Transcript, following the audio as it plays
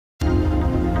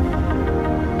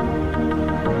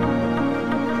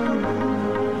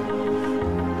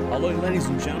Hello ladies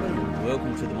and gentlemen, and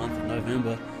welcome to the month of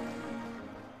November.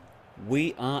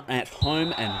 We are at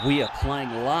home and we are playing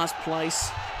last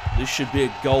place. This should be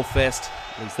a goal fest,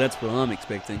 at least that's what I'm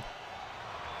expecting.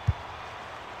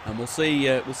 And we'll see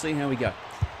how we go.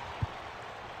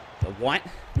 So White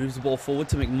moves the ball forward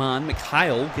to McMahon.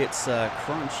 McHale gets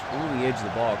crunched on the edge of the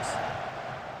box.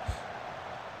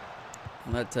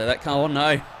 And that can't, oh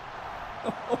no.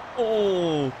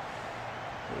 Oh,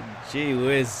 gee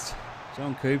whiz.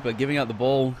 John Cooper giving up the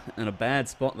ball in a bad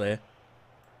spot there.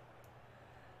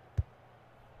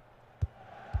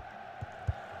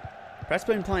 Pratt's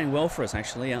been playing well for us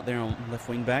actually out there on left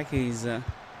wing back. He's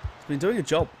been doing a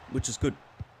job, which is good.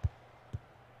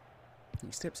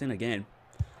 He steps in again.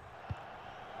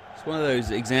 It's one of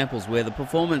those examples where the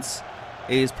performance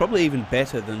is probably even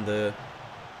better than the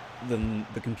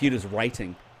computer's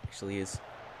rating actually is.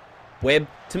 Webb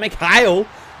to McHale.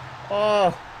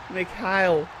 Oh,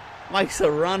 McHale makes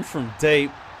a run from deep,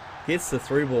 hits the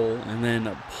through ball, and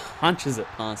then punches it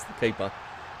past the keeper.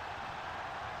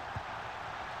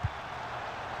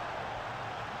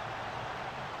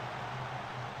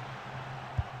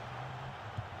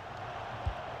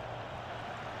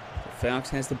 Fowkes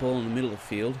has the ball in the middle of the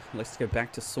field. Let's go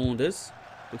back to Saunders.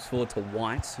 Looks forward to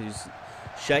White, who's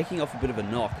shaking off a bit of a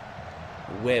knock.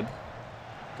 Webb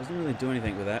doesn't really do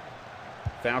anything with that.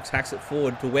 Fowkes hacks it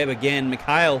forward to Webb again.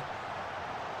 McHale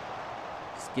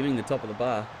skimming the top of the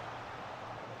bar.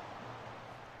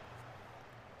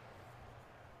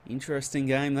 Interesting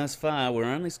game thus far. We're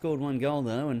only scored one goal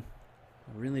though, and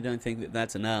I really don't think that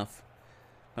that's enough.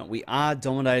 But we are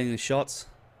dominating the shots.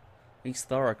 East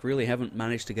Thurrock really haven't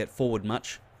managed to get forward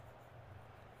much.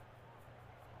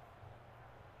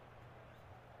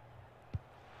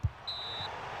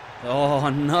 Oh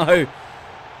no!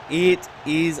 It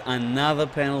is another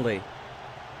penalty.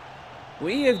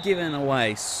 We have given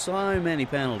away so many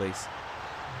penalties.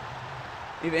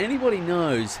 If anybody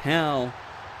knows how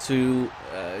to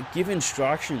give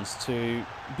instructions to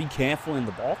be careful in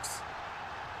the box,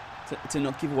 to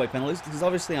not give away penalties, because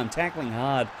obviously I'm tackling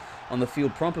hard on the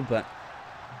field proper, but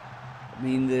I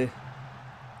mean,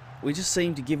 we just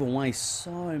seem to give away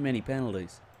so many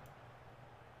penalties.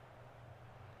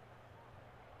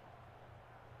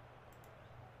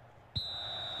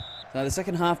 So the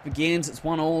second half begins. It's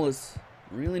 1-1. It's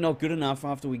really not good enough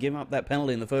after we give up that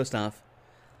penalty in the first half.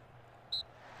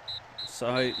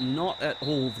 So not at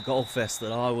all the goal fest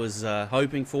that I was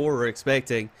hoping for or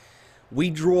expecting. We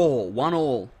draw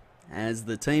 1-1 as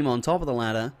the team on top of the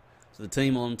ladder to the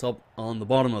team on the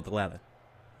bottom of the ladder.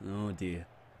 Oh dear.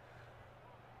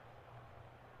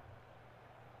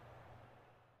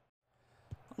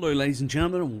 Hello ladies and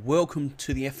gentlemen, and welcome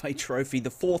to the FA Trophy, the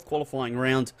fourth qualifying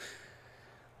round.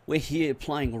 We're here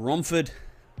playing Romford,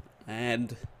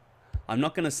 and I'm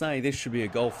not going to say this should be a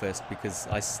goal fest because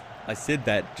I said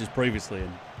that just previously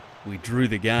and we drew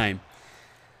the game.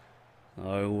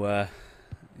 So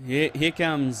here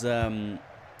comes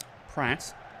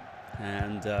Pratt,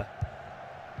 and oh,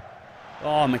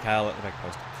 McHale at the back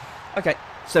post. Okay,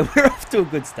 so we're off to a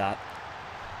good start.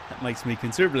 That makes me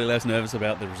considerably less nervous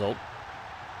about the result.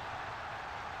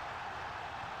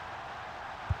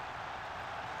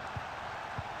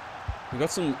 We've got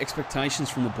some expectations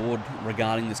from the board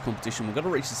regarding this competition. We've got to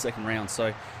reach the second round,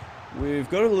 so we've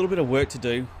got a little bit of work to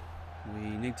do. We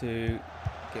need to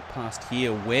get past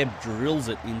here. Webb drills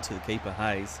it into the keeper,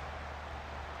 Hayes.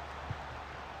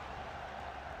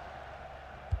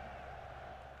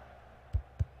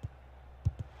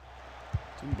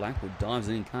 Tim Blackwood dives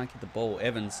in, can't get the ball.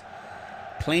 Evans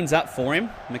cleans up for him.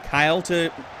 McHale to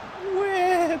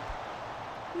Webb.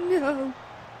 No.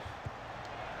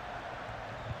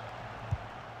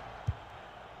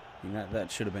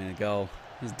 That should have been a goal.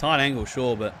 It was a tight angle,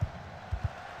 sure, but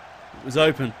it was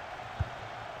open.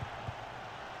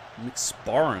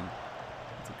 McSporran.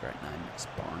 That's a great name,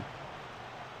 McSporran.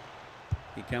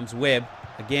 Here comes Webb.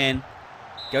 Again.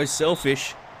 Goes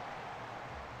selfish.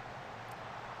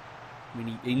 I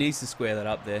mean, he needs to square that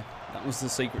up there. That was the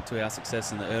secret to our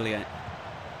success in the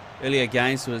earlier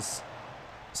games, was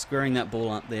squaring that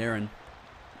ball up there and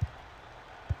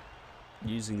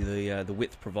using the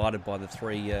width provided by the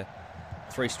three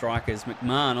strikers.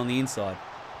 McMahon on the inside.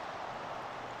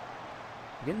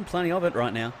 We're getting plenty of it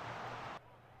right now.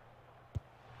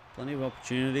 Plenty of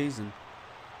opportunities and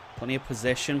plenty of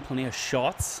possession, plenty of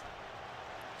shots.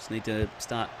 Just need to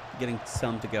start getting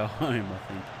some to go home, I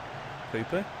think.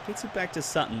 Cooper gets it back to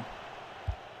Sutton.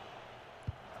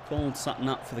 Called Sutton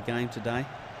up for the game today.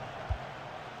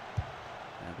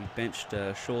 We benched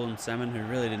Sean Salmon, who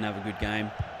really didn't have a good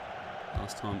game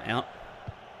last time out.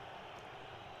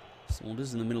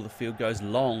 Saunders in the middle of the field goes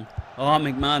long. Oh,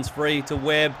 McMahon's free to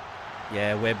Webb.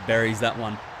 Yeah, Webb buries that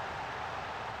one.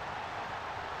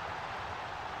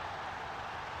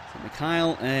 So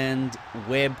McHale and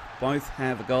Webb both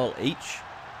have a goal each.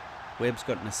 Webb's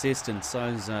got an assist and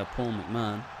so's Paul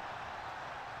McMahon.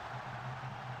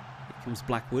 Here comes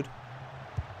Blackwood.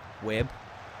 Webb.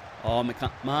 Oh,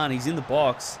 McMahon, he's in the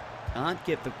box. Can't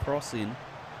get the cross in.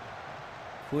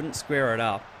 Couldn't square it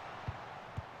up.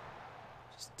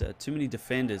 Just too many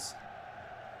defenders.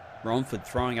 Romford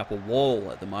throwing up a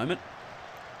wall at the moment.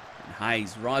 And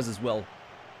Hayes rises well.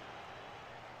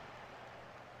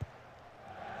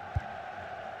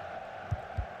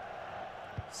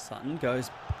 Sutton goes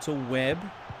to Webb.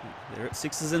 They're at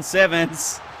 6s and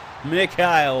 7s.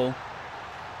 McHale.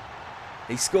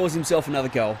 He scores himself another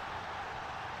goal.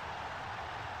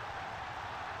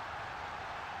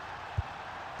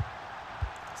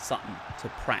 Sutton to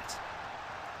Pratt.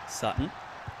 Sutton.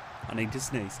 I need to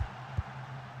sneeze.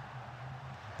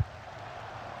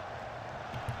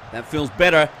 That feels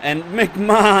better. And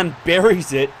McMahon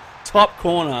buries it. Top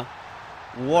corner.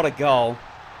 What a goal.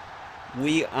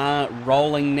 We are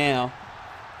rolling now.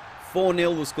 4-0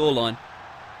 the scoreline.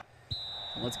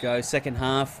 Let's go. Second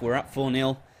half. We're up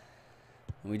 4-0.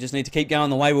 We just need to keep going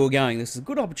the way we were going. This is a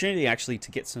good opportunity, actually,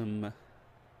 to get some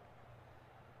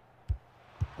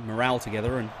morale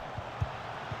together and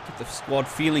get the squad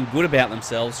feeling good about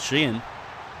themselves. Sheehan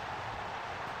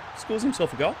scores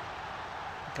himself a goal.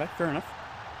 Okay, fair enough.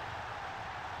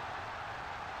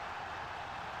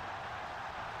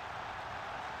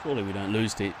 Surely we don't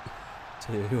lose to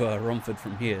Romford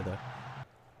from here, though.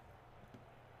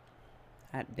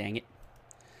 Hot dang it.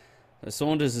 So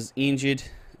Saunders is injured.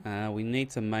 We need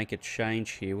to make a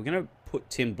change here. We're going to put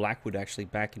Tim Blackwood actually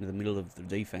back into the middle of the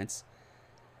defence.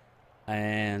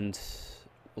 And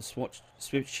we'll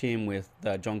switch him with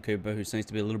John Cooper, who seems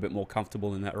to be a little bit more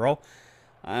comfortable in that role.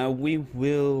 We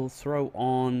will throw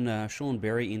on Sean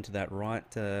Berry into that right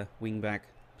wing-back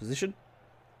position.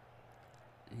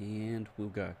 And we'll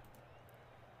go.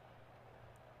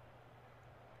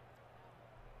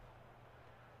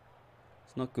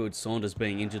 It's not good, Saunders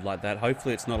being injured like that.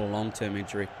 Hopefully it's not a long-term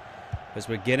injury, because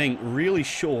we're getting really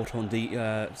short on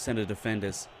the centre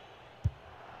defenders.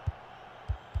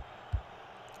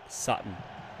 Sutton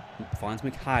finds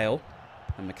McHale,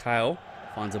 and McHale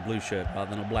finds a blue shirt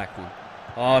rather than a black one.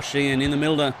 Oh, Sheehan in the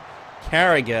middle to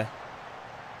Carragher.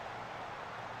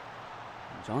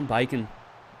 John Bacon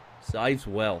saves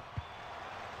well.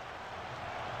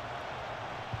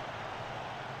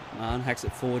 Man hacks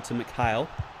it forward to McHale.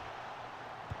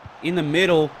 In the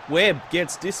middle, Webb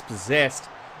gets dispossessed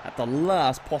at the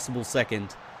last possible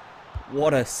second.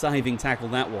 What a saving tackle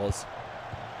that was.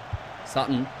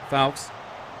 Sutton, Falks,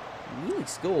 really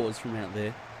scores from out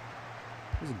there.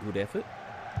 That was a good effort.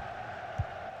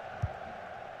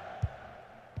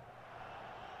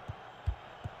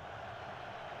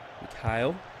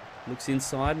 McHale looks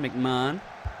inside, McMahon.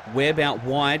 Webb out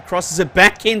wide, crosses it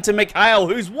back into McHale,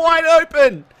 who's wide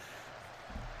open.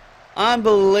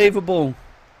 Unbelievable.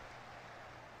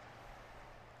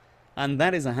 And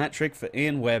that is a hat-trick for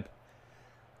Ian Webb.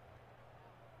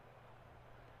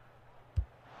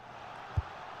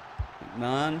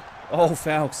 McMahon. Oh,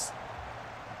 Falks.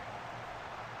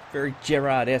 Very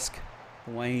Gerrard-esque,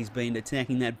 the way he's been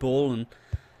attacking that ball and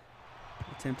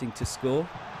attempting to score.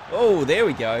 Oh, there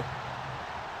we go.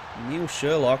 Neil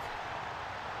Sherlock.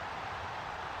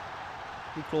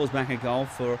 He claws back a goal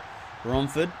for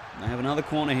Romford. They have another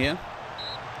corner here.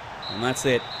 And that's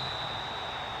it.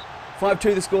 5-2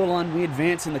 the scoreline. We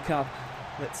advance in the cup.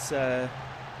 Let's go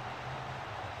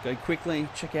quickly,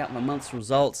 check out the month's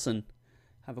results and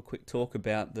have a quick talk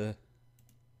about the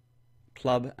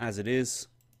club as it is.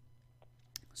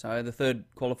 So the third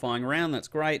qualifying round, that's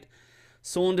great.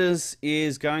 Saunders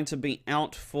is going to be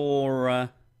out for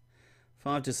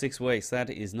 5 to 6 weeks.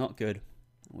 That is not good.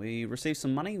 We received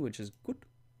some money, which is good.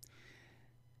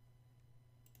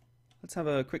 Let's have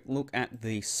a quick look at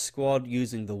the squad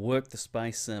using the work the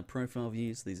space profile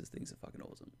views. These things are fucking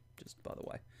awesome, just by the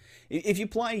way. If you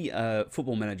play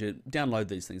Football Manager, download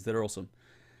these things. They're awesome.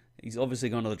 He's obviously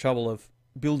gone to the trouble of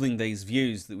building these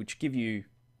views which give you,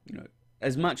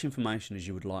 as much information as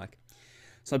you would like.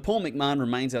 So Paul McMahon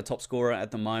remains our top scorer at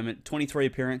the moment. 23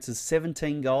 appearances,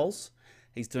 17 goals.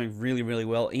 He's doing really, really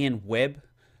well. Ian Webb,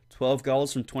 12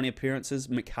 goals from 20 appearances.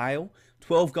 McHale,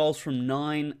 12 goals from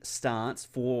 9 starts,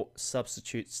 4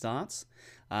 substitute starts.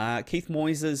 Keith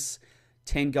Moises,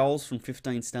 10 goals from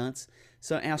 15 starts.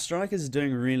 So our strikers are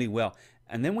doing really well.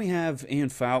 And then we have Ian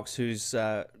Falks, who's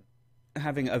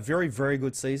having a very, very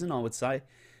good season, I would say.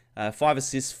 5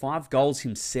 assists, 5 goals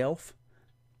himself.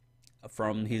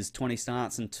 from his 20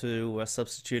 starts and 2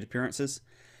 substitute appearances.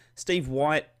 Steve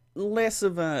White, less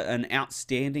of an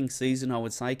outstanding season, I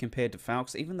would say, compared to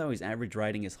Falks, even though his average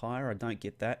rating is higher. I don't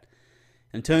get that.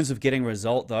 In terms of getting a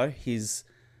result, though, his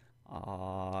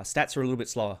stats are a little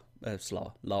bit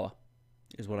lower,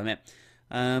 is what I meant.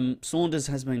 Saunders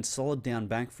has been solid down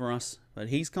back for us, but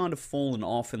he's kind of fallen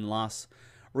off in the last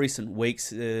recent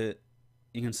weeks. You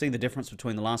can see the difference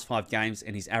between the last 5 games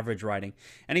and his average rating.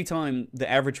 Anytime the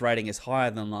average rating is higher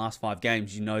than the last 5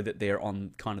 games, you know that they're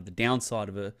on kind of the downside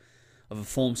of a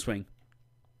form swing.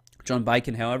 John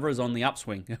Bacon, however, is on the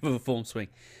upswing of a form swing.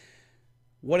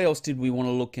 What else did we want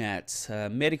to look at?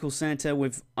 Medical Centre,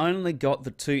 we've only got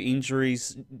the 2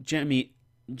 injuries. Jimmy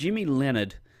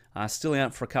Leonard still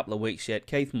out for a couple of weeks yet.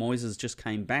 Keith Moises just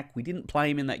came back. We didn't play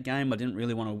him in that game. I didn't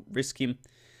really want to risk him,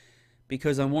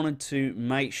 because I wanted to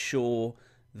make sure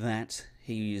that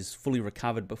he is fully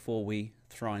recovered before we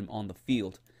throw him on the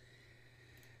field.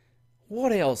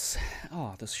 What else?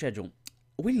 Oh, the schedule.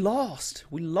 We lost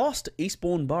to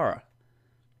Eastbourne Borough.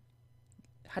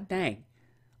 Hot dang.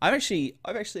 I've actually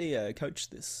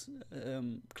coached this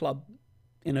club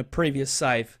in a previous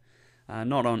save,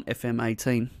 not on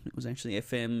FM18. It was actually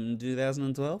FM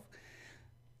 2012.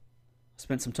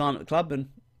 Spent some time at the club, and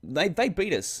they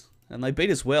beat us. And they beat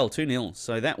us well, 2-0.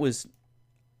 So that was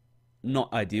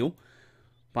not ideal.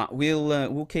 But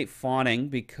we'll keep fighting,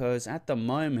 because at the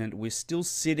moment we're still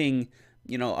sitting,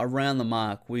 around the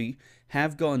mark. We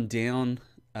have gone down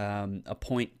a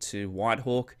point to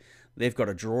Whitehawk. They've got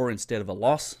a draw instead of a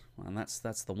loss, and that's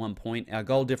the 1 point. Our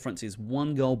goal difference is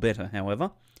 1 goal better,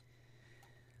 however.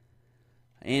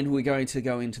 And we're going to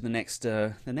go into the next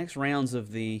rounds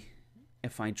of the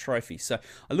FA Trophy. So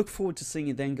I look forward to seeing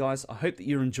you then, guys. I hope that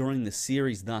you're enjoying the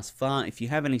series thus far. If you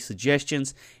have any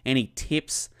suggestions, any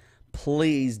tips,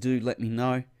 please do let me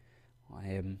know. I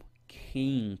am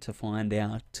keen to find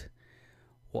out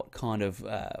what kind of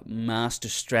master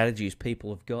strategies people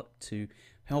have got to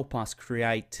help us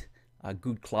create a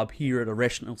good club here at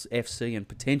Irrational FC and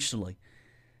potentially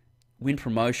win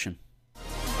promotion.